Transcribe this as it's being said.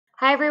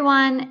Hi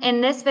everyone, in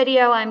this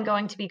video I'm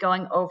going to be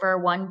going over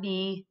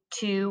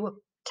 1B.2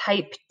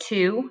 type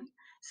 2.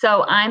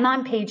 So I'm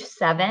on page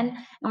 7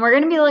 and we're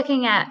going to be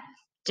looking at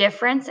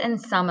difference and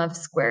sum of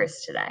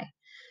squares today.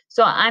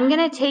 So I'm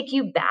going to take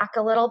you back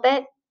a little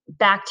bit,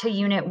 back to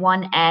unit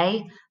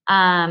 1A.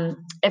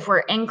 If we're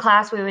in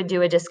class, we would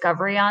do a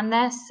discovery on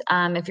this.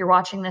 If you're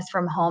watching this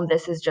from home,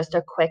 this is just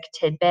a quick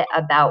tidbit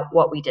about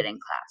what we did in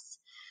class.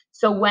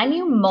 So when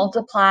you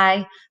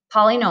multiply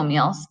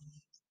polynomials,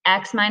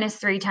 x minus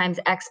 3 times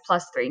x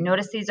plus 3.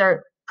 Notice these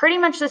are pretty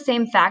much the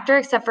same factor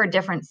except for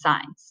different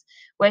signs,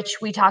 which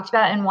we talked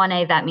about in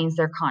 1A. That means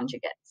they're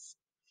conjugates.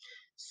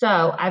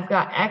 So I've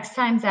got x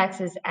times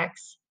x is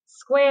x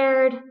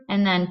squared,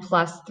 and then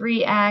plus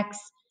 3x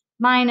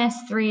minus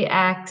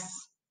 3x,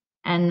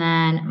 and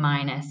then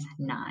minus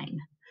 9.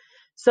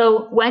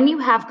 So when you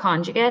have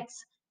conjugates,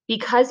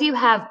 because you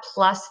have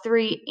plus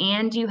 3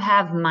 and you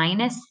have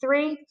minus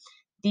 3,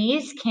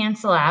 these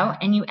cancel out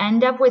and you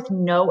end up with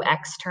no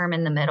x term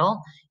in the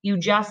middle. You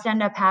just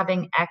end up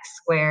having x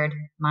squared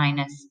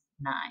minus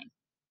 9.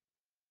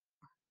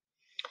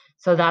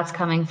 So that's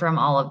coming from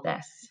all of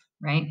this,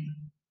 right?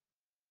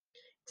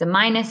 It's a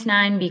minus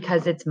 9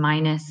 because it's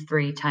minus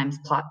 3 times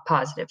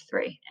positive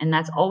 3. And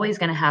that's always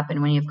going to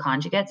happen when you have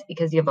conjugates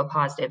because you have a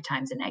positive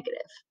times a negative.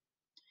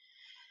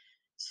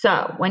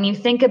 So when you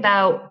think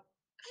about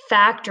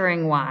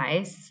factoring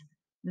wise,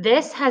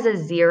 this has a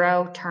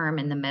 0 term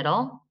in the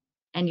middle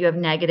and you have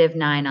negative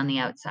 9 on the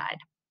outside.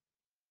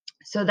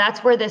 So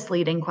that's where this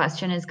leading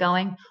question is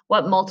going.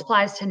 What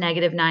multiplies to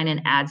negative 9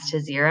 and adds to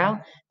 0?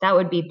 That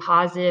would be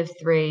positive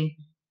 3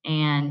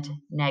 and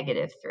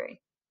negative 3.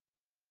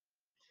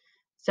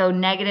 So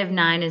negative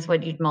 9 is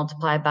what you'd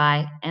multiply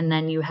by, and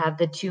then you have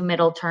the two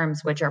middle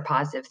terms, which are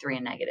positive 3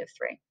 and negative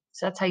 3.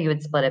 So that's how you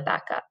would split it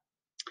back up.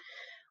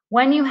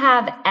 When you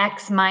have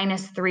x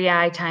minus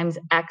 3i times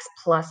x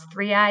plus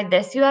 3i,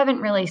 this you haven't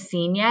really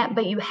seen yet,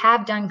 but you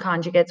have done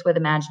conjugates with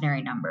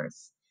imaginary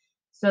numbers.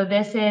 So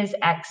this is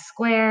x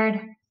squared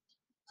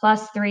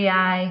plus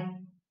 3i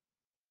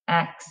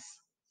x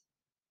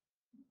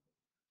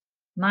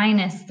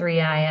minus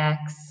 3ix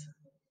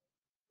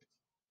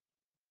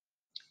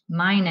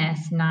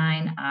minus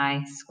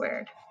 9i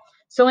squared.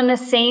 So in the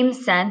same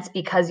sense,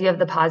 because you have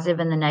the positive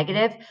and the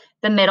negative,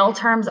 the middle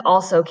terms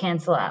also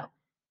cancel out.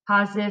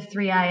 Positive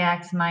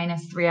 3ix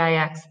minus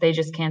 3ix, they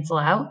just cancel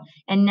out.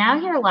 And now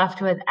you're left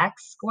with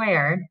x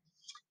squared.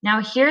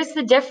 Now here's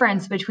the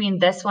difference between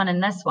this one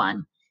and this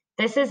one.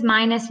 This is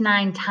minus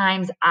 9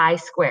 times I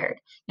squared.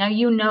 Now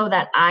you know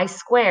that I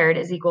squared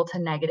is equal to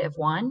negative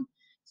 1.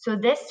 So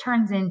this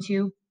turns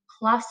into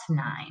plus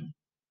 9.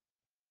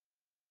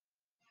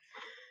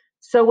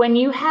 So when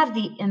you have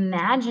the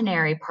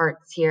imaginary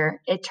parts here,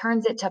 it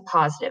turns it to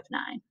positive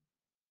 9.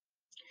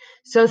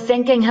 So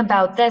thinking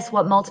about this,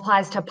 what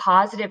multiplies to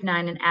positive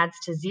 9 and adds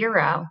to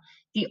 0,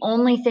 the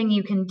only thing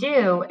you can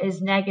do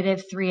is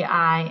negative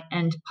 3i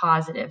and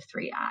positive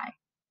 3i.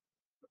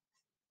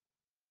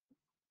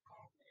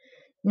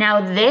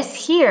 Now this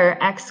here,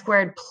 x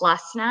squared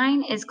plus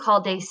 9, is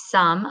called a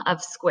sum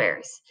of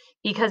squares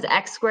because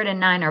x squared and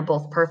 9 are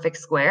both perfect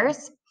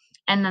squares,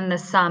 and then the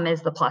sum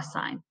is the plus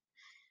sign.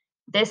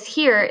 This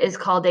here is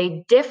called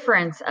a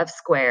difference of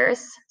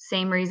squares,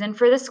 same reason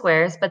for the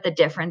squares, but the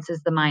difference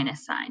is the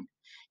minus sign.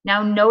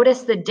 Now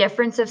notice the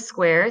difference of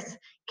squares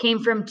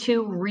came from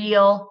two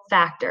real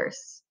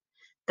factors.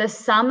 The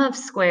sum of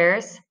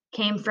squares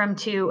came from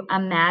two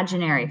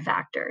imaginary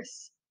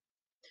factors.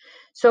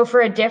 So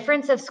for a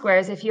difference of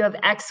squares, if you have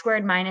x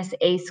squared minus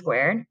a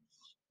squared,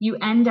 you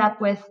end up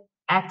with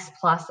x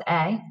plus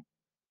a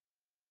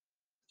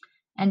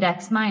and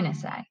x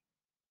minus a.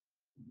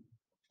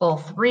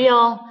 Both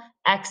real.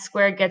 X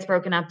squared gets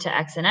broken up to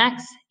x and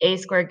x. A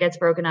squared gets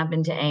broken up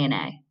into a and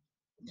a.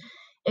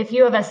 If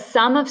you have a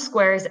sum of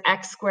squares,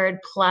 x squared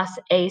plus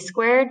a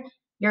squared,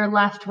 you're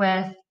left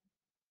with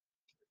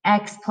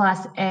x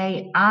plus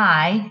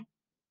ai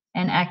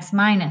and x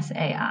minus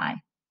ai.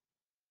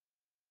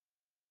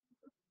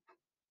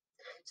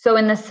 So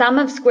in the sum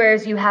of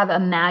squares, you have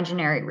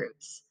imaginary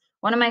roots.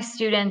 One of my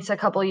students a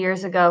couple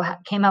years ago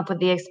came up with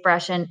the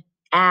expression,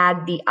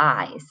 add the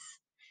i's.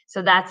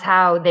 So that's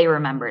how they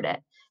remembered it.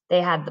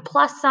 They had the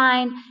plus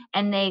sign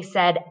and they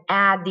said,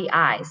 add the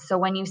i's. So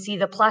when you see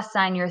the plus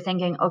sign, you're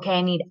thinking, okay,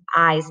 I need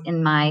i's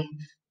in my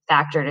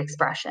factored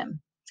expression.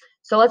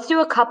 So let's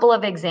do a couple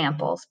of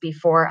examples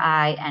before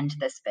I end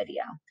this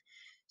video.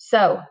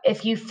 So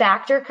if you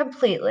factor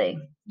completely,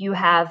 you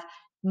have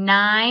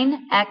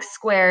 9x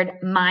squared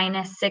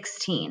minus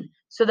 16.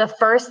 So the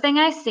first thing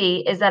I see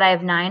is that I have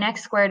 9x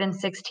squared and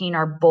 16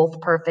 are both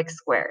perfect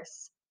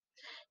squares.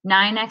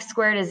 9x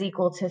squared is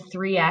equal to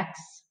 3x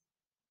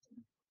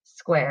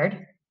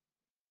squared.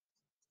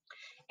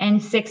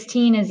 And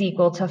 16 is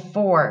equal to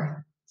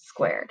 4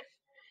 squared.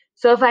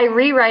 So if I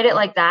rewrite it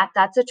like that,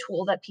 that's a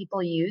tool that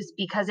people use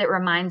because it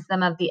reminds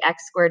them of the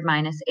x squared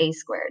minus a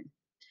squared.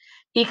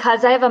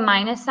 Because I have a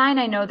minus sign,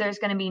 I know there's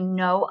going to be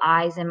no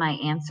i's in my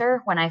answer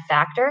when I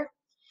factor.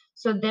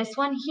 So this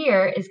one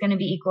here is going to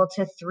be equal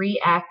to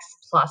 3x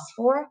plus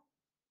 4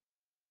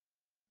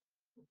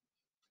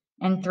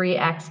 and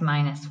 3x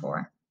minus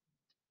 4.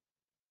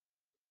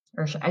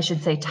 Or I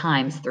should say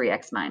times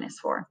 3x minus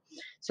 4.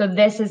 So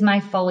this is my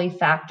fully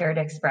factored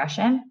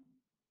expression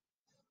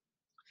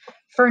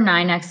for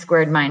 9x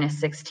squared minus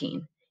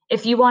 16.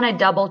 If you want to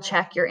double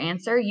check your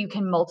answer, you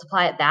can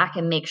multiply it back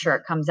and make sure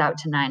it comes out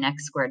to 9x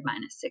squared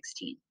minus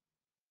 16.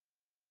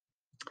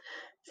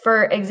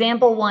 For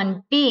example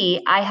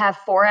 1b, I have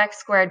 4x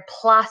squared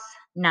plus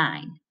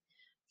 9.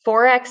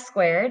 4x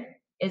squared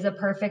is a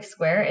perfect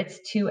square. It's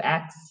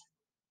 2x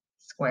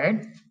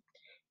squared.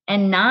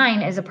 And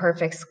 9 is a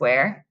perfect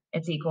square.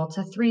 It's equal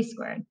to 3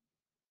 squared.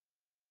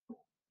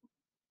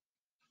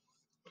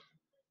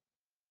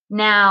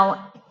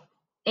 Now,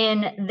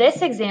 in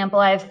this example,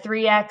 I have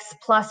 3x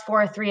plus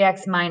 4,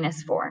 3x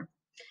minus 4.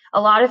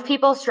 A lot of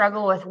people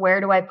struggle with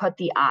where do I put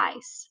the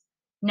i's.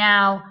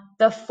 Now,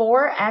 the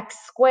 4x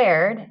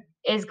squared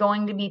is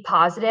going to be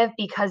positive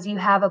because you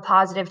have a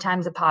positive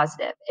times a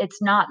positive.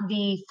 It's not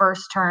the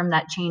first term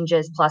that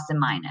changes plus and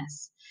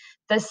minus.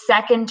 The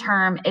second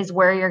term is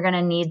where you're going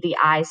to need the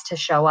i's to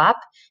show up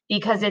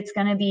because it's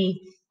going to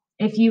be,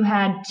 if you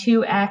had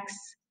 2x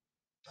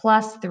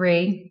plus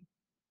 3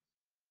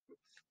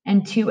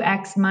 and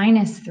 2x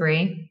minus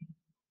 3,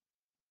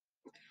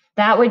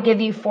 that would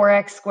give you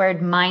 4x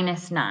squared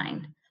minus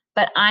 9.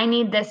 But I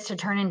need this to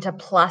turn into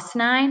plus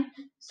 9,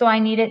 so I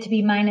need it to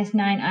be minus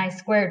 9i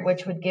squared,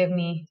 which would give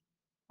me,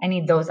 I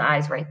need those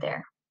i's right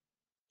there.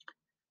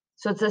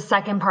 So it's the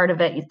second part of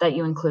it that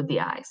you include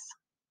the i's.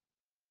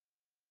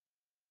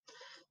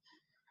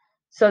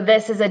 So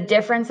this is a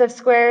difference of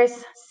squares,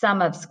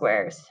 sum of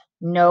squares.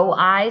 No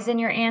i's in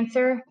your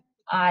answer,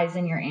 i's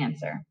in your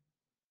answer.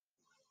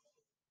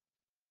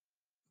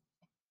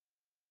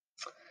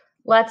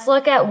 Let's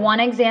look at one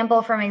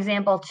example from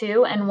example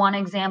 2 and one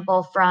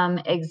example from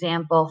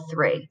example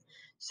 3.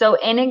 So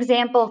in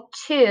example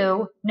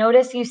 2,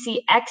 notice you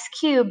see x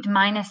cubed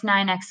minus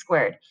 9x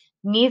squared.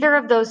 Neither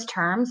of those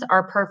terms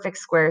are perfect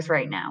squares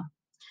right now.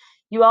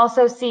 You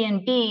also see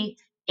in B,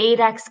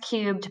 8x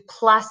cubed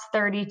plus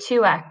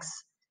 32x.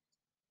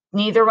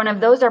 Neither one of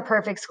those are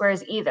perfect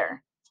squares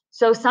either.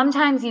 So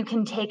sometimes you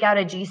can take out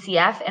a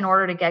GCF in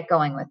order to get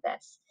going with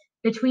this.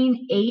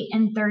 Between 8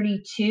 and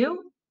 32,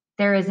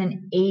 there is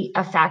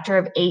a factor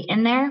of 8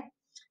 in there.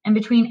 And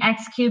between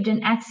x cubed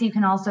and x, you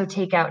can also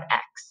take out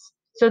x.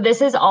 So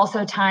this is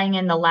also tying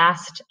in the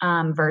last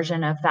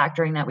version of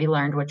factoring that we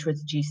learned, which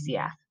was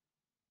GCF.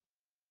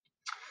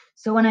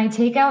 So when I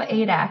take out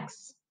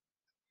 8x,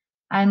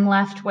 I'm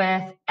left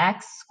with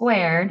x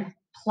squared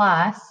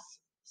plus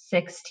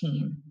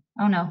 16.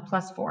 Oh no,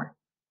 plus 4.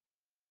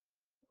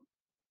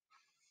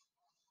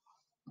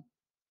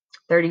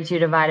 32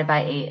 divided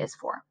by 8 is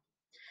 4.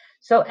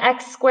 So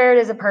x squared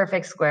is a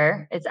perfect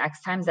square. It's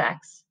x times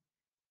x.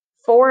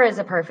 4 is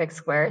a perfect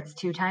square. It's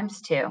 2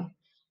 times 2.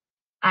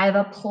 I have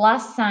a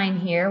plus sign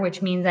here,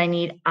 which means I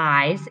need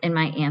i's in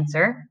my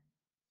answer.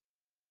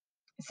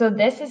 So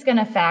this is going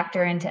to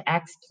factor into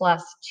x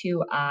plus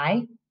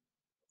 2i,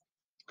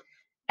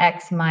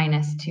 x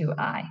minus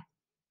 2i.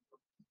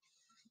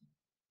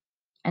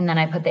 And then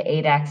I put the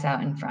 8x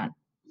out in front.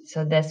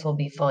 So this will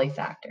be fully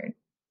factored.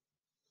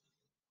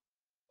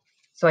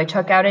 So I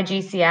took out a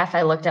GCF.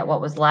 I looked at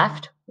what was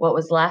left. What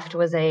was left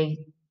was a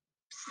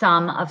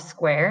sum of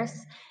squares,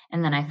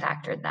 and then I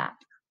factored that.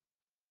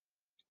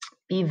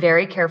 Be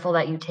very careful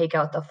that you take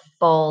out the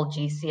full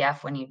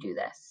GCF when you do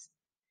this.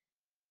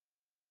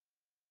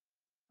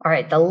 All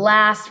right, the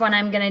last one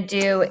I'm going to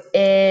do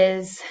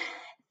is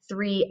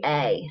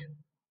 3a.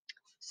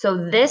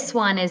 So this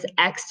one is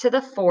x to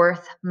the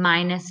 4th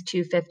minus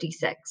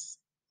 256.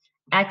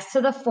 X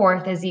to the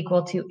 4th is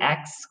equal to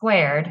x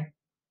squared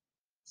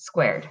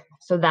squared.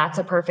 So that's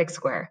a perfect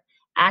square.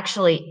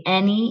 Actually,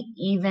 any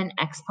even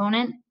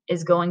exponent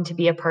is going to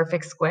be a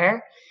perfect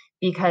square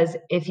because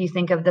if you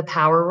think of the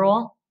power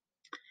rule,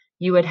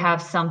 you would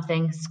have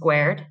something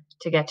squared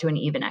to get to an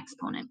even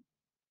exponent.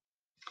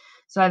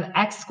 So I have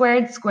x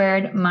squared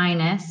squared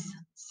minus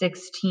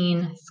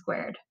 16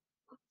 squared.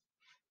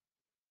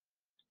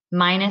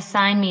 Minus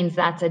sign means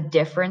that's a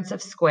difference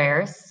of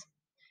squares.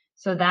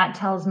 So that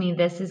tells me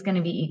this is going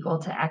to be equal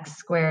to x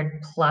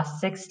squared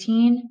plus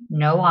 16,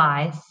 no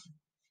i's,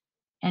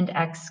 and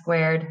x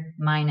squared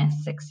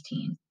minus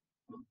 16.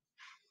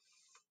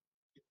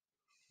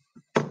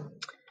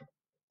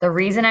 The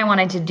reason I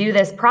wanted to do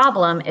this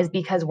problem is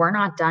because we're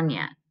not done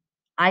yet.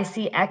 I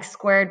see x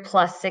squared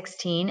plus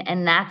 16,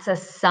 and that's a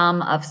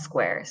sum of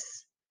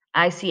squares.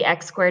 I see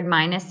x squared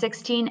minus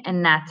 16,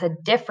 and that's a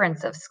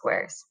difference of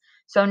squares.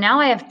 So now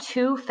I have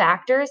two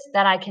factors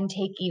that I can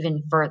take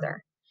even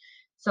further.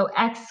 So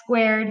x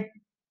squared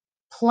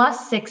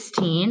plus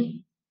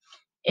 16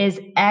 is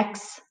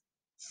x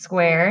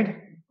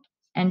squared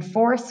and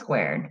 4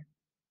 squared,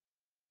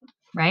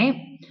 right?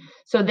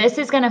 So this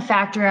is going to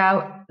factor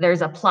out,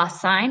 there's a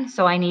plus sign,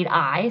 so I need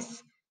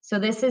i's. So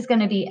this is going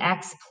to be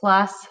x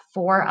plus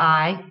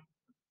 4i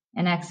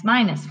and x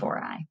minus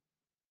 4i.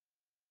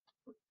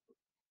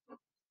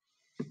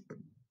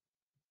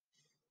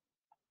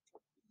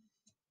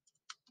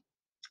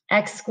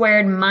 X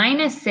squared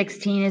minus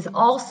 16 is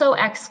also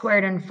x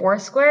squared and 4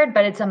 squared,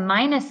 but it's a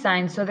minus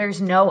sign, so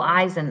there's no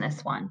i's in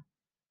this one.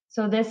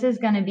 So this is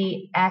going to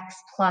be x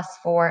plus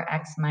 4,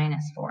 x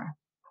minus 4.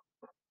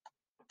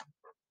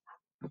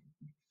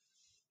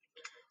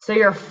 So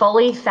your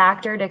fully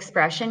factored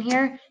expression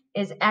here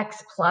is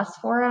x plus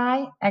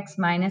 4i, x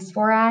minus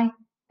 4i,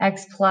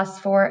 x plus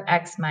 4,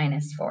 x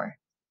minus 4.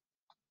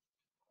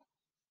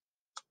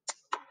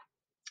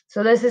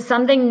 So this is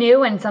something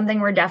new and something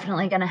we're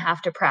definitely going to have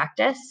to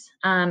practice.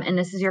 And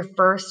this is your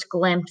first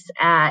glimpse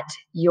at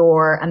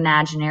your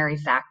imaginary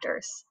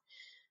factors.